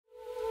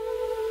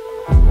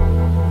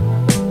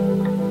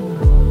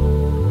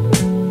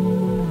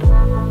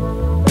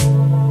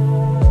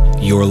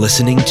You're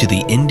listening to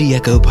the Indie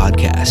Echo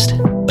Podcast,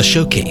 a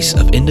showcase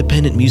of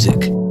independent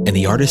music and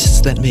the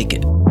artists that make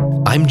it.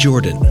 I'm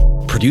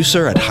Jordan,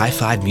 producer at High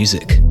Five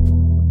Music.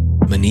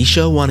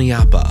 Manisha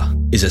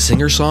Wanniappa is a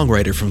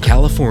singer-songwriter from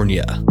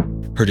California.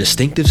 Her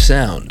distinctive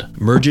sound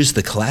merges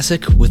the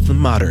classic with the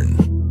modern,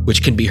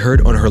 which can be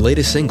heard on her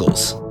latest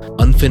singles,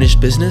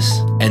 Unfinished Business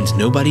and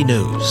Nobody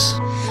Knows.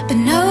 But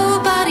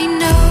nobody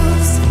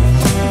knows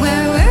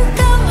where we're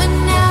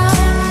going now.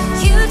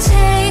 You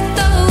take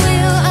the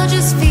wheel, I'll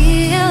just feel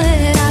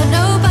it out.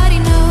 Nobody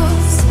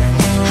knows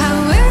how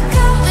we're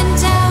going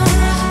down.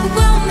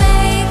 We'll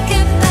make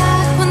it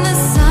back when the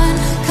sun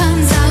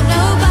comes out.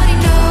 Nobody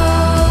knows.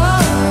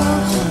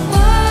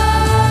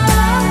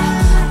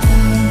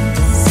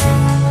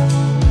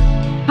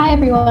 Hi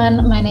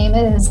everyone, my name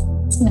is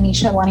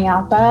Manisha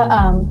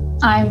Wanniappa.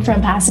 I'm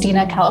from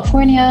Pasadena,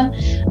 California.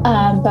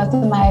 Both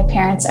of my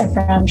parents are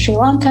from Sri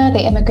Lanka.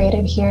 They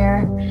immigrated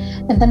here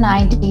in the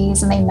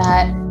 90s and they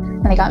met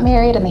and they got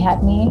married and they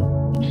had me.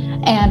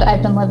 And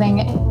I've been living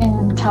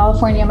in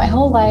California my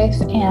whole life,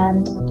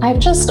 and I've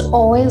just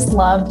always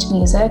loved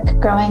music.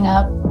 Growing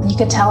up, you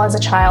could tell as a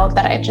child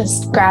that I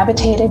just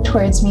gravitated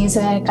towards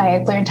music.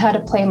 I learned how to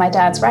play my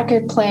dad's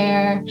record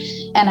player,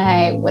 and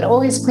I would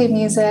always play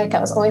music. I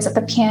was always at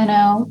the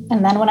piano.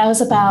 And then when I was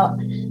about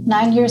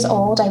 9 years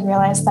old, I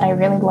realized that I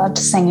really loved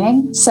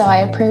singing. So I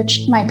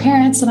approached my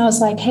parents and I was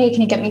like, hey,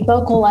 can you get me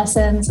vocal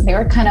lessons? And they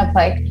were kind of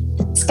like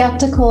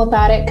skeptical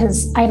about it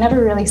because I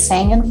never really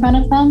sang in front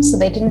of them. So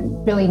they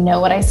didn't really know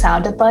what I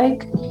sounded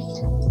like.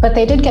 But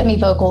they did get me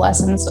vocal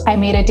lessons. I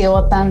made a deal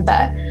with them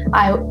that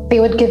they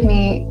would get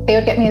me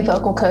a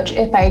vocal coach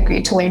if I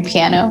agreed to learn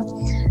piano.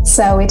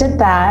 So we did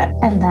that.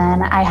 And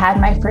then I had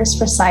my first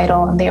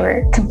recital and they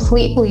were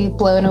completely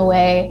blown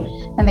away.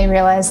 And they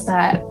realized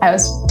that I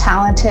was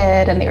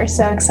talented and they were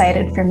so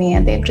excited for me.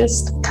 And they've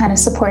just kind of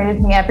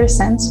supported me ever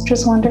since, which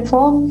is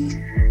wonderful.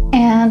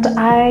 And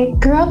I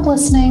grew up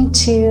listening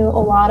to a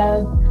lot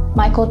of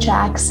Michael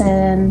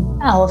Jackson,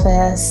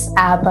 Elvis,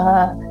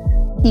 ABBA,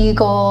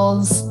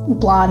 Eagles,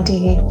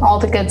 Blondie, all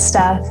the good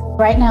stuff.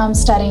 Right now I'm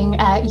studying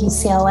at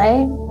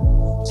UCLA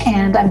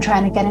and I'm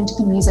trying to get into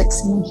the music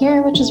scene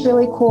here, which is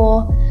really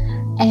cool.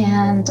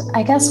 And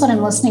I guess what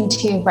I'm listening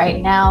to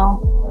right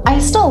now, I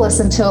still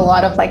listen to a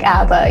lot of like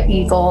ABBA,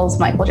 Eagles,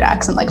 Michael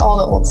Jackson, like all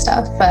the old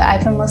stuff, but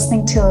I've been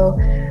listening to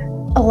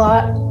a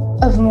lot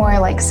of more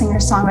like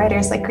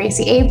singer-songwriters like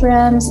Gracie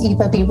Abrams,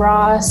 Eva B.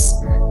 Ross,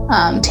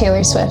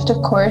 Taylor Swift, of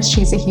course,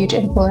 she's a huge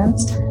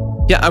influence.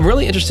 Yeah, I'm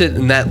really interested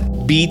in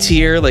that B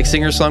tier, like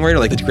singer-songwriter,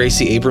 like the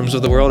Gracie Abrams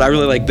of the world. I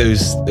really like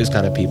those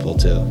kind of people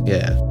too.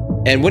 Yeah.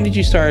 And when did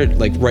you start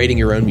like writing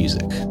your own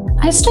music?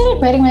 I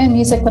started writing my own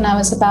music when I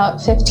was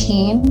about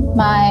 15.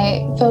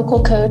 My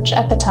vocal coach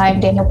at the time,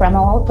 Daniel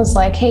Bremmel, was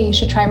like, hey, you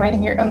should try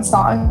writing your own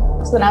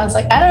songs. And I was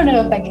like, I don't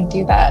know if I can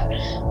do that,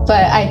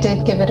 but I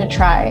did give it a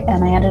try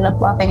and I ended up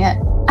loving it.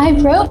 I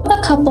wrote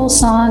a couple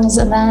songs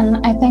and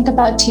then I think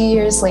about 2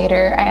 years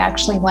later, I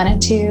actually went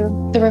into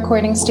the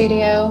recording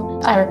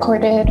studio. I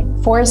recorded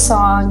 4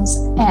 songs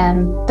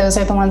and those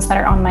are the ones that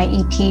are on my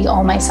EP,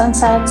 All My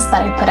Sunsets,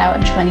 that I put out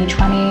in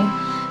 2020.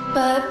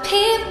 But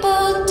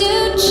people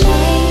do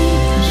change.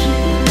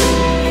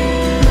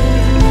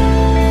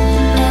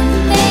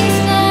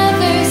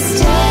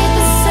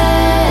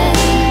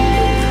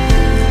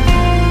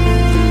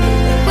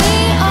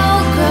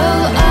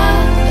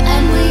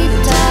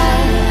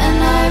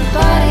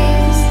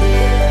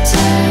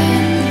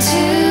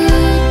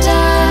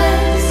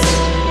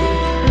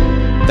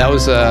 That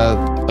was a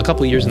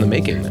couple years in the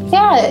making.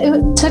 Yeah,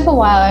 it took a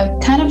while. I'm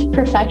kind of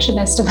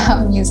perfectionist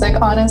about music,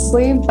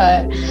 honestly,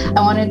 but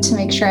I wanted to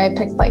make sure I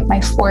picked like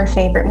my 4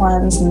 favorite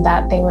ones and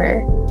that they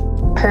were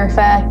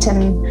perfect.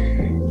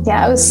 And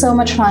yeah, it was so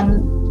much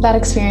fun. That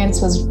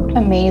experience was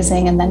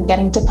amazing. And then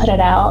getting to put it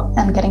out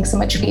and getting so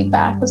much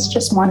feedback was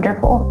just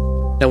wonderful.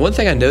 Now, one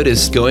thing I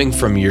noticed going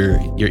from your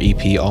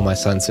EP, All My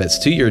Sunsets,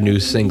 to your new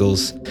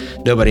singles,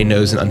 Nobody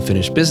Knows and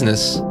Unfinished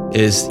Business,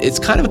 is it's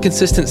kind of a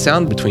consistent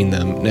sound between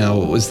them. Now,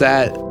 was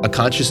that a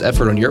conscious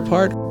effort on your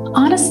part?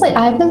 Honestly,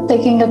 I've been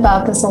thinking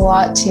about this a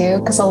lot too,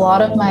 because a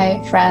lot of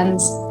my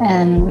friends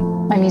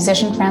and my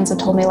musician friends have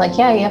told me like,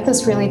 yeah, you have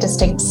this really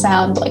distinct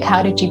sound. Like,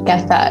 how did you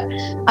get that?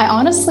 I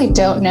honestly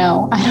don't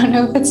know. I don't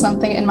know if it's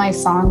something in my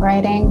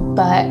songwriting,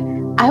 but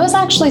I was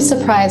actually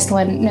surprised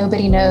when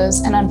Nobody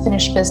Knows and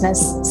Unfinished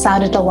Business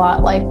sounded a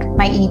lot like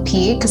my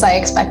EP because I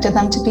expected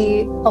them to be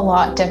a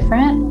lot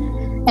different.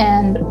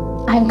 And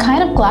I'm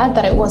kind of glad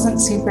that it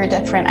wasn't super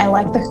different. I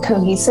like the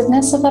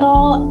cohesiveness of it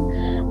all.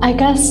 I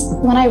guess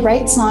when I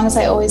write songs,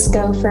 I always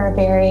go for a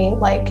very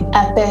like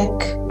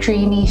epic,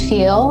 dreamy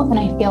feel. And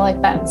I feel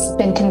like that's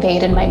been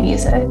conveyed in my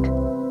music.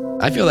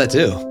 I feel that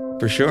too,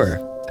 for sure.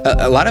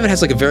 A lot of it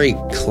has like a very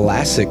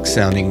classic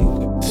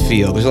sounding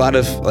feel. There's a lot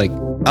of like,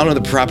 I don't know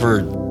the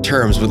proper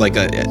terms, but like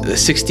the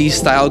 60s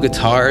style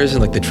guitars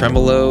and like the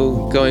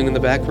tremolo going in the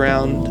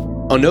background.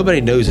 On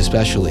Nobody Knows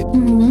especially.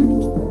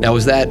 Mm-hmm. Now,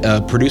 was that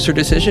a producer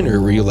decision,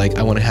 or were you like,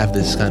 I want to have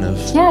this kind of...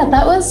 Yeah,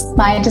 that was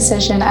my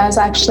decision. I was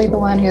actually the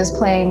one who was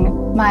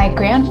playing my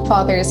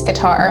grandfather's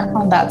guitar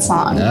on that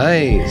song.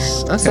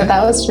 Nice. Okay. So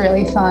that was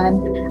really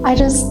fun.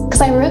 Because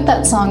I wrote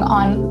that song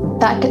on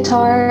that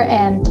guitar,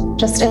 and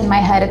just in my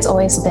head, it's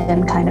always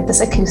been kind of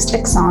this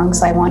acoustic song.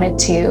 So I wanted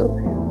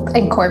to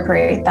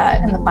incorporate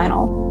that in the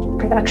final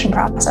production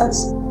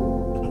process.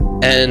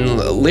 And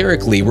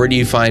lyrically, where do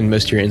you find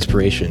most of your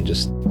inspiration?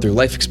 Just through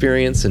life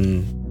experience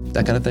and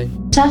that kind of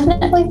thing?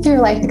 Definitely through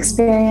life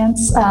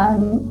experience.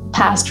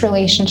 Past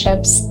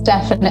relationships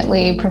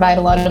definitely provide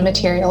a lot of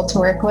material to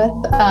work with.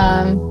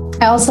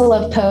 I also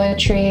love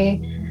poetry.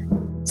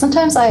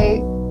 Sometimes I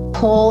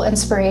pull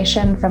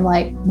inspiration from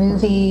like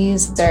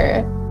movies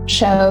or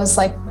shows.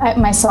 Like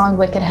my song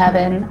Wicked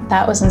Heaven,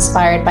 that was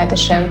inspired by the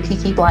show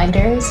Peaky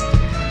Blinders.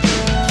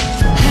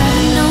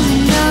 Heaven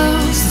only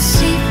knows the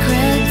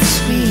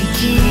secrets we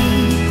keep.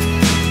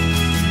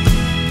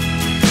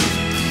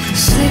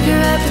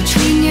 Cigarette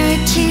between your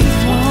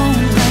teeth won't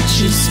let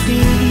you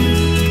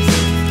speak.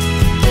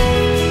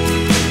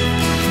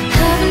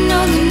 Heaven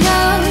only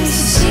knows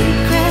the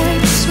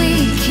secrets we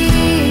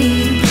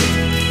keep.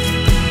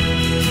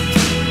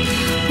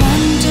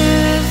 Wonder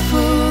if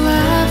we'll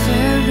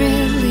ever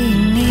really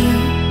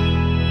meet.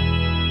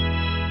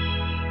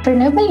 For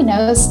Nobody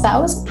Knows, that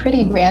was a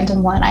pretty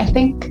random one. I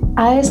think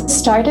I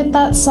started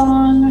that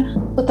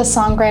song with the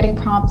songwriting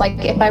prompt,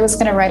 like if I was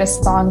going to write a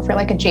song for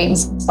like a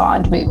James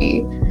Bond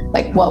movie,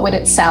 like what would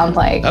it sound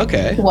like?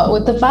 Okay. What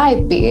would the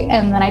vibe be?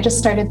 And then I just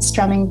started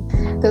strumming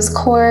those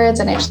chords,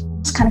 and it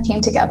just kind of came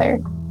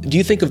together. Do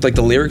you think of like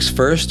the lyrics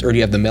first, or do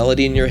you have the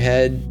melody in your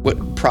head?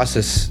 What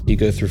process do you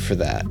go through for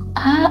that?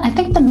 I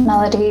think the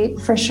melody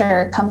for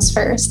sure comes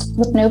first.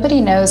 With Nobody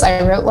Knows,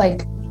 I wrote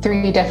like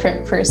 3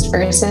 different first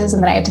verses,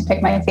 and then I had to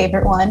pick my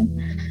favorite one.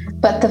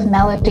 But the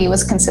melody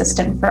was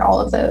consistent for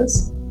all of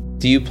those.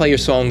 Do you play your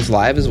songs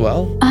live as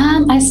well?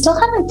 I still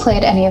haven't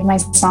played any of my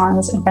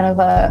songs in front of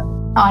a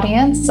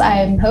audience.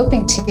 I'm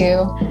hoping to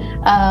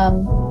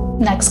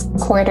next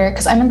quarter,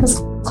 because I'm in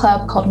this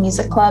club called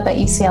Music Club at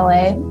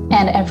UCLA,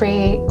 and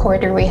every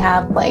quarter we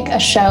have like a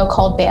show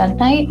called Band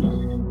Night,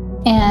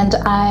 and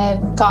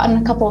I've gotten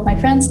a couple of my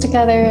friends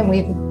together and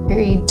we've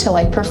agreed to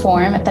like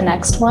perform at the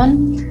next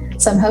one.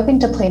 So I'm hoping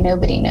to play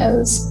Nobody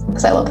Knows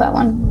because I love that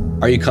one.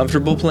 Are you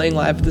comfortable playing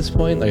live at this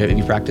point? Like, have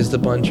you practiced a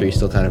bunch, or are you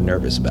still kind of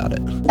nervous about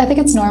it? I think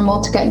it's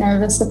normal to get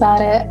nervous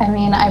about it. I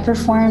mean, I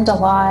performed a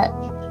lot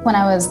when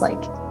I was like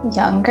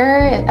younger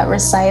at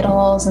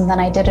recitals, and then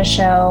I did a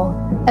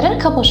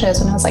couple shows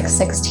when I was like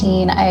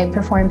 16. I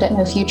performed at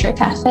No Future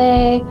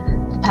Cafe,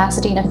 the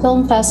Pasadena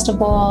Film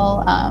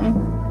Festival,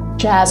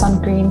 Jazz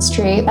on Green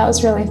Street. That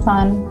was really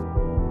fun.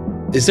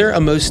 Is there a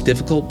most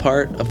difficult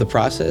part of the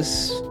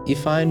process you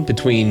find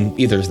between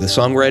either the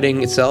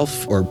songwriting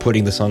itself or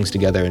putting the songs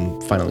together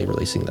and finally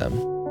releasing them?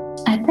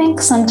 I think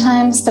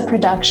sometimes the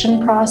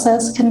production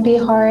process can be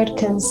hard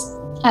because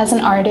as an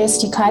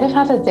artist, you kind of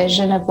have a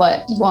vision of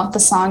what you want the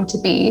song to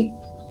be.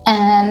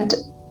 And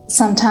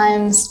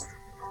sometimes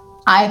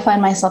I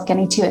find myself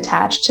getting too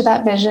attached to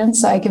that vision.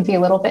 So I can be a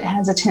little bit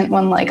hesitant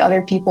when like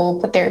other people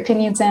put their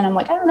opinions in. I'm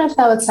like, I don't know if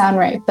that would sound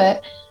right.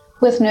 But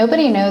with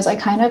Nobody Knows, I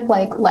kind of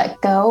like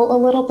let go a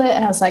little bit.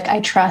 And I was like,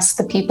 I trust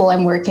the people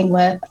I'm working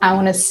with. I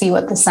want to see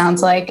what this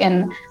sounds like.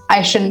 And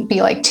I shouldn't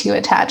be like too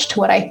attached to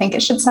what I think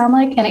it should sound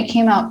like. And it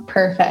came out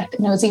perfect.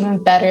 And it was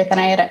even better than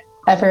I had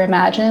ever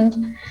imagined.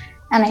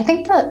 And I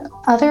think the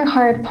other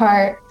hard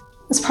part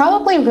is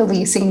probably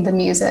releasing the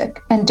music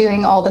and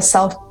doing all the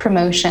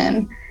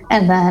self-promotion,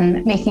 and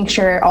then making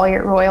sure all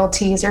your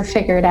royalties are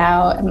figured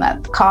out and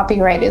that the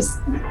copyright is,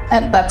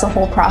 that's a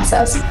whole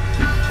process.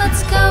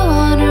 Let's go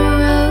on a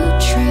road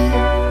trip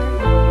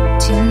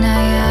to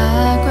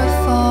Niagara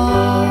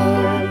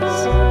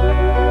Falls.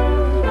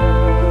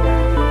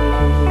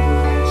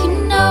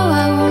 You know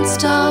I won't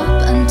stop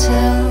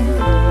until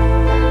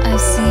I've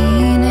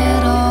seen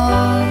it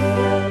all.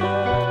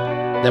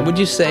 Now, would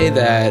you say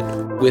that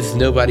with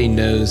Nobody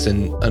Knows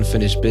and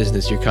Unfinished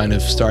Business, you're kind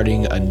of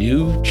starting a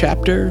new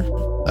chapter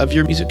of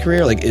your music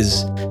career? Like,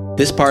 is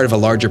this part of a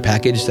larger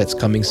package that's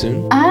coming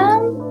soon?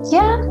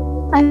 Yeah,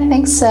 I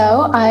think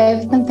so.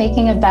 I've been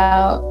thinking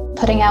about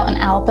putting out an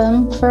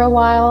album for a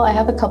while. I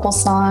have a couple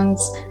songs,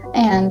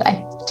 and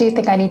I do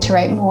think I need to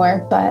write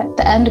more, but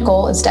the end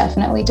goal is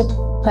definitely to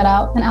put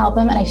out an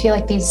album. And I feel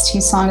like these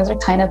 2 songs are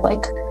kind of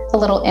like a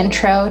little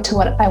intro to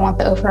what I want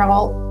the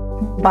overall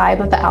vibe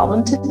of the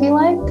album to be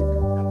like.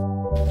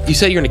 You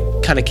said you're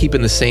going to kind of keep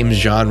in the same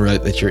genre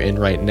that you're in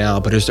right now,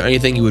 but is there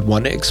anything you would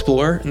want to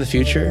explore in the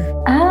future?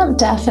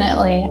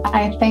 Definitely.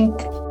 I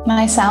think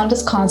my sound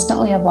is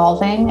constantly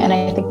evolving, and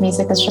I think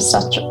music is just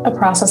such a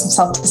process of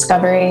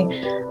self-discovery.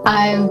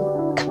 I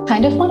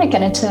kind of want to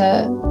get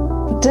into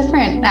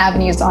different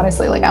avenues,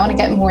 honestly. Like, I want to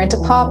get more into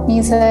pop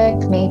music,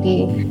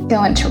 maybe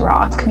go into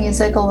rock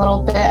music a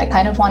little bit. I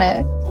kind of want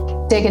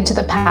to dig into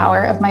the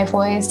power of my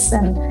voice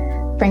and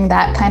bring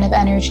that kind of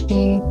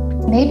energy.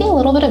 Maybe a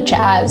little bit of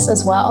jazz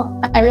as well.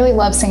 I really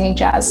love singing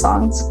jazz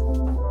songs.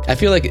 I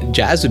feel like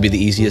jazz would be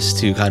the easiest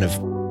to kind of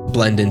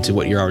blend into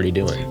what you're already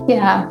doing.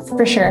 Yeah,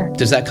 for sure.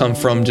 Does that come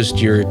from just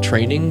your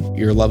training,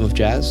 your love of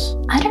jazz?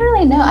 I don't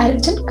really know. I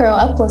didn't grow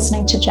up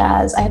listening to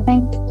jazz. I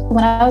think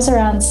when I was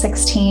around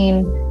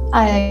 16,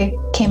 I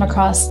came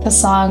across the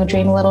song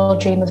Dream a Little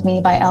Dream of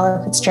Me by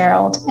Ella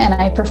Fitzgerald, and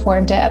I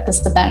performed it at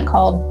this event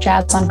called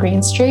Jazz on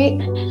Green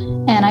Street.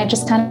 And I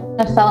just kind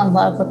of fell in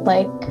love with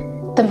like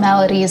the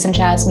melodies and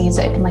jazz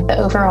music and like the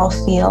overall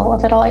feel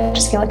of it all. I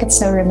just feel like it's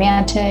so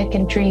romantic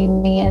and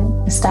dreamy and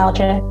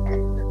nostalgic.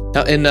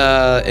 Now, in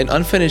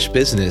Unfinished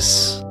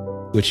Business,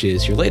 which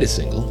is your latest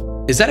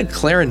single, is that a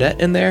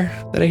clarinet in there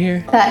that I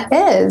hear? That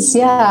is,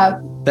 yeah.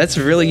 That's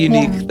a really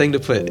unique thing to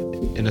put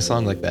in a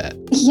song like that.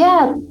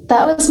 Yeah,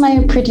 that was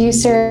my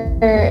producer,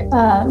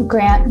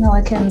 Grant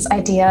Milliken's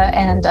idea.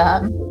 And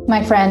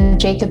my friend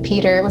Jacob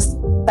Peter was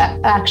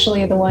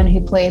actually the one who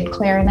played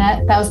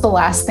clarinet. That was the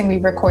last thing we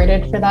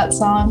recorded for that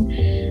song.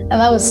 And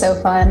that was so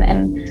fun.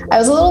 And I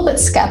was a little bit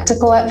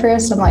skeptical at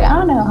first. I'm like, I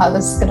don't know how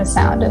this is going to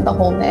sound in the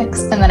whole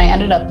mix. And then I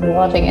ended up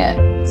loving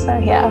it. So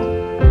yeah.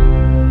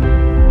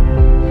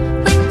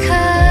 We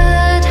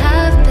could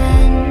have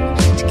been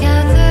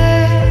together,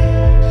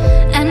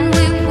 and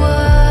we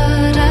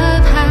would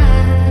have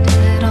had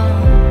it all,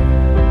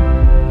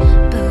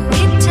 but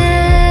we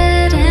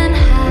didn't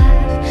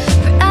have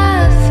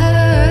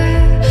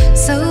forever,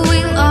 so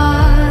we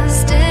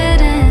lost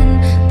it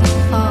in the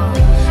fall.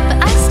 But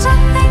I still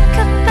think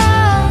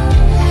about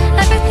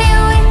everything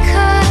we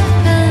could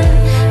have been.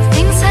 If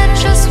things had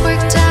just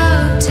worked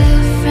out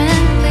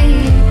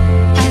differently,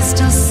 I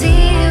still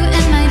see you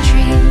in my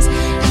dreams,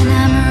 and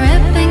I'm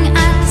ripping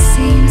at the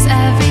seams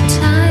every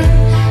time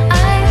I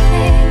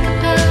think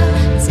about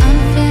this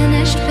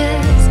unfinished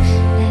business.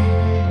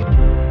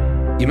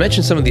 You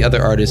mentioned some of the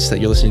other artists that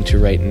you're listening to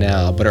right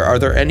now, but are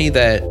there any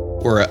that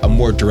were a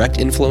more direct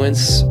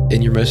influence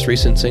in your most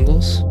recent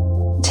singles?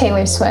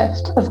 Taylor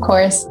Swift, of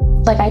course.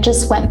 Like I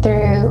just went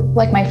through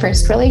like my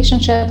first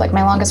relationship, like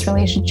my longest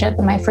relationship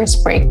and my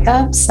first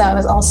breakup. So I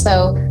was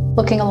also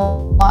looking a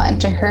lot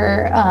into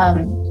her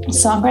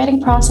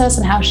songwriting process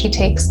and how she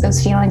takes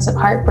those feelings of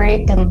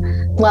heartbreak and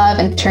love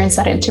and turns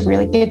that into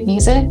really good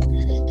music.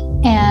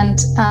 And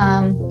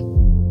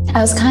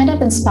I was kind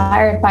of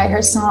inspired by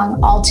her song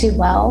All Too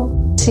Well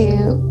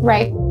to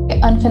write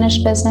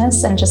Unfinished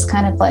Business and just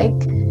kind of like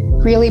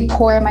really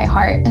pour my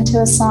heart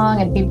into a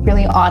song and be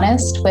really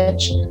honest,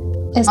 which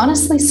is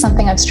honestly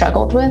something I've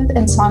struggled with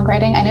in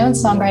songwriting. I know in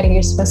songwriting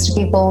you're supposed to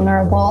be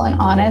vulnerable and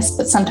honest,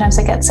 but sometimes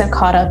I get so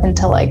caught up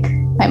into like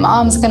my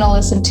mom's gonna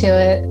listen to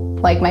it,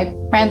 like my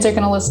friends are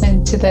gonna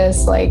listen to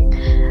this, like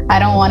I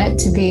don't want it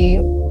to be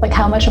like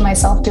how much of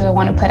myself do I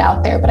want to put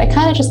out there, but I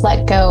kind of just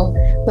let go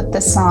with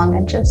this song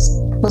and just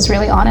was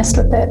really honest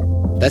with it.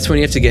 That's when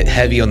you have to get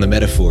heavy on the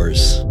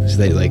metaphors. So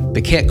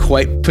they can't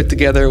quite put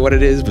together what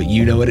it is, but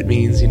you know what it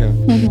means, you know?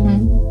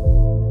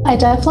 Mm-hmm. I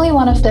definitely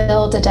want to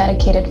build a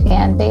dedicated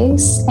fan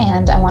base,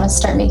 and I want to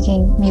start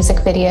making music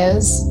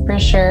videos for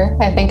sure.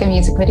 I think a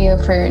music video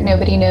for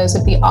Nobody Knows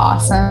would be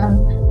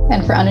awesome,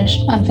 and for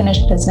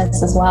Unfinished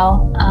Business as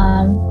well.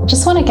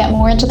 Just want to get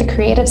more into the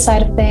creative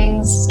side of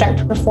things, start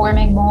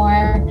performing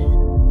more.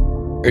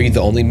 Are you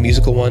the only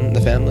musical one in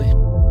the family?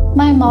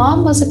 My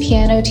mom was a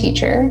piano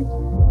teacher,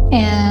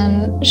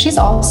 and she's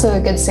also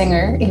a good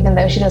singer, even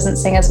though she doesn't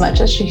sing as much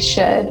as she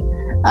should.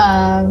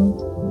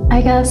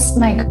 I guess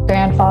my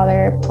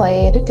grandfather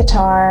played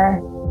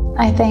guitar.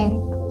 I think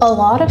a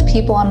lot of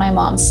people on my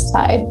mom's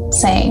side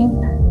sang.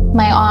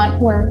 My aunt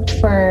worked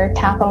for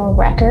Capitol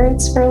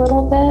Records for a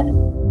little bit.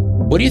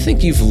 What do you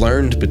think you've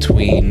learned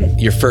between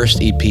your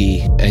first EP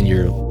and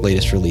your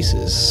latest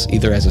releases,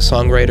 either as a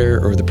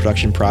songwriter or the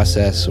production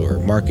process or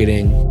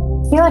marketing?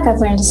 I feel like I've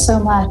learned so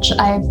much.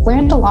 I've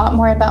learned a lot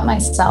more about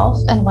myself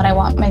and what I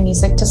want my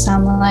music to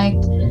sound like.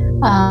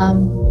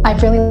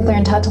 I've really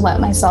learned how to let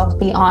myself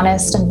be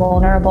honest and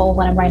vulnerable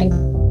when I'm writing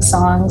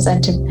songs,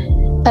 and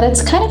that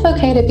it's kind of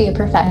okay to be a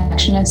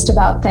perfectionist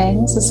about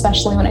things,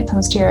 especially when it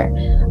comes to your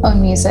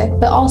own music,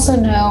 but also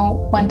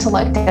know when to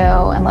let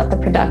go and let the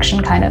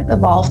production kind of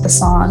evolve the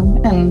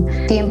song, and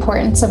the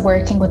importance of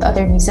working with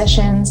other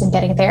musicians and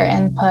getting their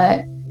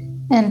input.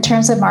 In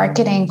terms of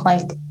marketing,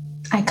 like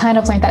I kind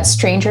of learned that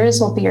strangers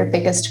will be your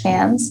biggest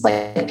fans.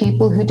 Like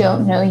people who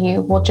don't know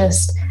you will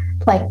just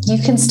like, you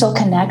can still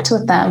connect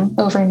with them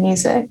over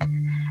music.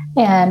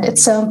 And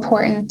it's so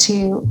important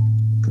to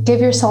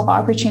give yourself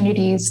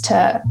opportunities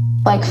to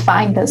like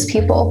find those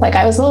people. Like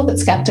I was a little bit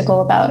skeptical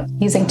about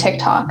using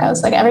TikTok. I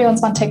was like,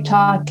 everyone's on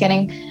TikTok,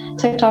 getting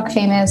TikTok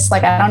famous.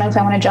 Like, I don't know if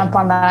I want to jump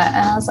on that.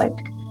 And I was like,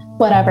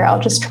 whatever,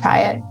 I'll just try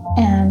it.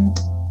 And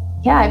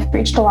yeah, I've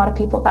reached a lot of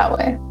people that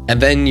way.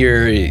 And then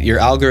your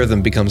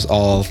algorithm becomes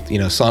all,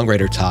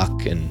 songwriter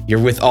talk, and you're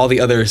with all the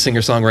other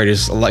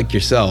singer-songwriters like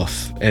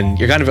yourself, and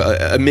you're kind of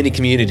a mini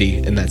community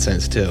in that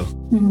sense too.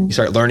 Mm-hmm. You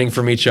start learning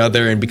from each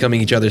other and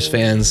becoming each other's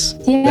fans.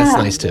 Yeah. That's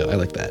nice too. I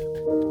like that.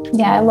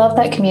 Yeah, I love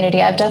that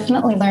community. I've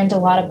definitely learned a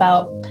lot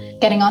about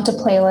getting onto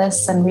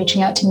playlists and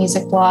reaching out to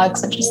music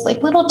blogs and just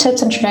like little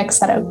tips and tricks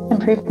that have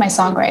improved my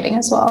songwriting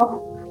as well.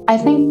 I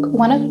think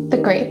one of the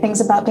great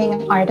things about being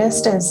an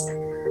artist is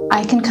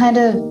I can kind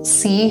of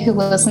see who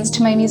listens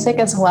to my music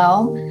as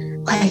well.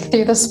 Like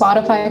through the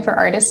Spotify for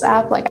Artists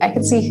app, like I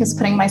can see who's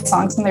putting my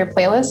songs in their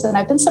playlist. And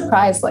I've been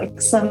surprised, like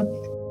some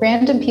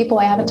random people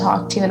I haven't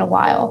talked to in a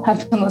while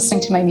have been listening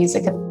to my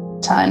music a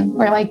ton,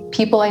 or like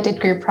people I did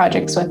group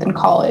projects with in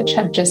college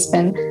have just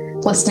been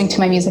listening to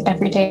my music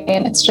every day.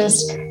 And it's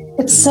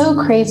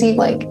so crazy.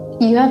 Like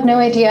you have no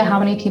idea how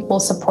many people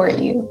support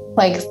you.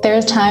 Like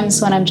there's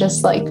times when I'm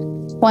just like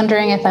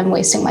wondering if I'm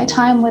wasting my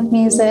time with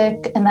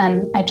music. And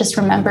then I just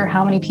remember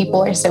how many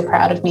people are so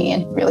proud of me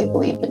and really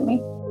believe in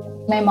me.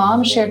 My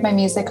mom shared my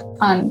music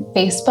on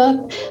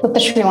Facebook with the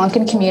Sri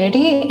Lankan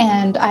community,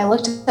 and I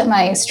looked at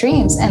my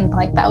streams and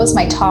like that was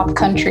my top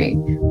country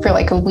for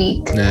like a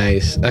week.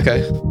 Nice.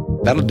 Okay.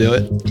 That'll do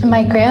it.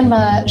 My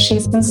grandma,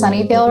 she's in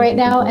Sunnyvale right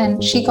now,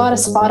 and she got a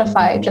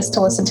Spotify just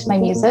to listen to my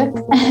music.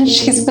 And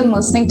she's been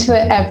listening to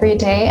it every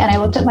day. And I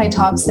looked at my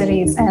top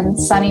cities, and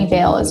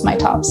Sunnyvale is my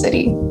top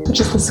city, which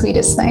is the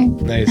sweetest thing.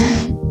 Nice.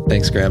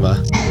 Thanks,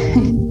 Grandma.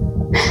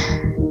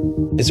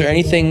 Is there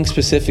anything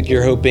specific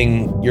you're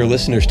hoping your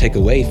listeners take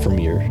away from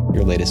your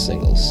latest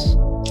singles?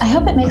 I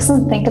hope it makes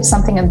them think of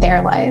something in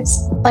their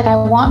lives. Like I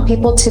want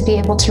people to be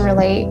able to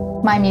relate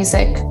my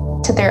music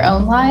to their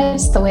own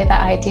lives the way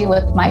that I do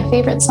with my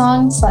favorite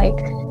songs. Like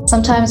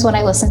sometimes when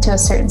I listen to a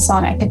certain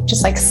song, I could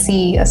just like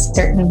see a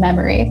certain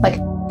memory. Like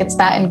it's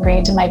that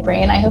ingrained in my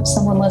brain. I hope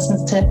someone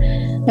listens to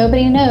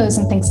Nobody Knows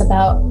and thinks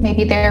about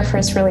maybe their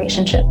first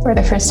relationship or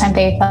the first time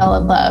they fell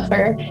in love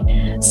or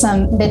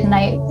some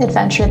midnight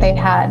adventure they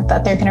had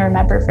that they're going to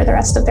remember for the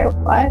rest of their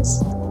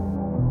lives.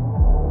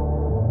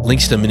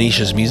 Links to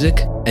Manisha's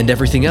music and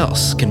everything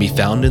else can be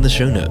found in the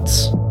show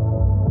notes.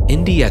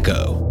 Indie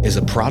Echo is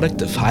a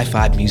product of High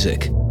Five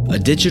Music, a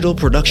digital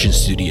production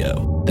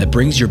studio that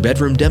brings your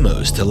bedroom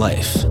demos to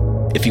life.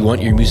 If you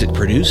want your music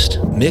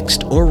produced,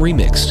 mixed, or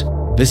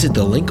remixed, visit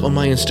the link on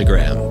my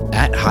Instagram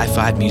at High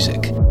Five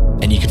Music,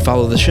 and you can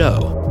follow the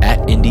show at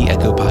Indie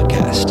Echo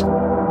Podcast.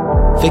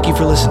 Thank you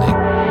for listening.